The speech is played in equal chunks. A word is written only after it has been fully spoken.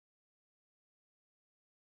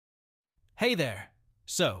Hey there!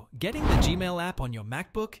 So, getting the Gmail app on your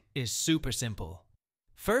MacBook is super simple.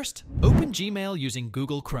 First, open Gmail using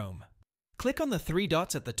Google Chrome. Click on the three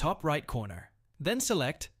dots at the top right corner. Then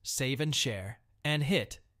select Save and Share and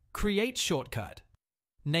hit Create Shortcut.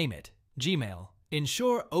 Name it Gmail.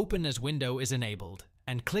 Ensure Open as window is enabled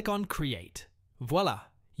and click on Create. Voila!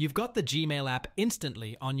 You've got the Gmail app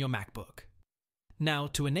instantly on your MacBook. Now,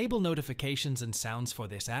 to enable notifications and sounds for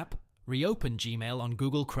this app, reopen Gmail on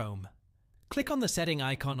Google Chrome. Click on the setting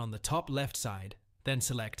icon on the top left side, then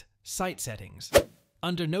select Site Settings.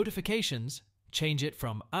 Under Notifications, change it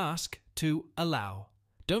from Ask to Allow.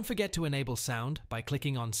 Don't forget to enable sound by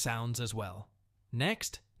clicking on Sounds as well.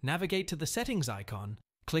 Next, navigate to the Settings icon,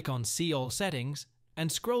 click on See All Settings,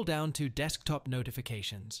 and scroll down to Desktop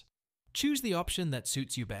Notifications. Choose the option that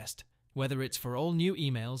suits you best, whether it's for all new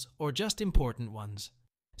emails or just important ones.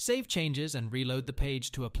 Save changes and reload the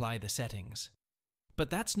page to apply the settings. But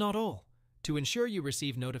that's not all. To ensure you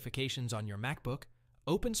receive notifications on your MacBook,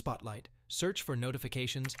 open Spotlight, search for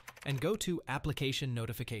Notifications, and go to Application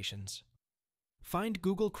Notifications. Find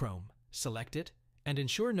Google Chrome, select it, and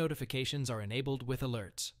ensure notifications are enabled with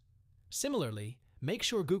alerts. Similarly, make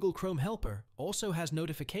sure Google Chrome Helper also has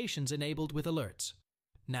notifications enabled with alerts.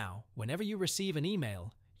 Now, whenever you receive an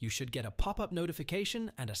email, you should get a pop-up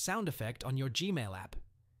notification and a sound effect on your Gmail app.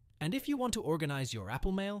 And if you want to organize your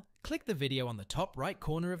Apple Mail, click the video on the top right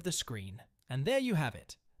corner of the screen. And there you have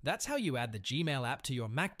it. That's how you add the Gmail app to your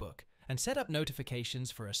MacBook and set up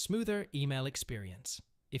notifications for a smoother email experience.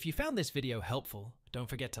 If you found this video helpful, don't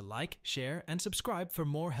forget to like, share, and subscribe for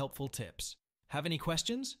more helpful tips. Have any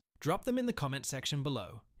questions? Drop them in the comment section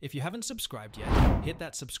below. If you haven't subscribed yet, hit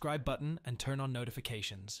that subscribe button and turn on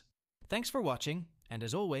notifications. Thanks for watching, and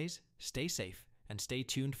as always, stay safe and stay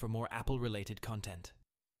tuned for more Apple-related content.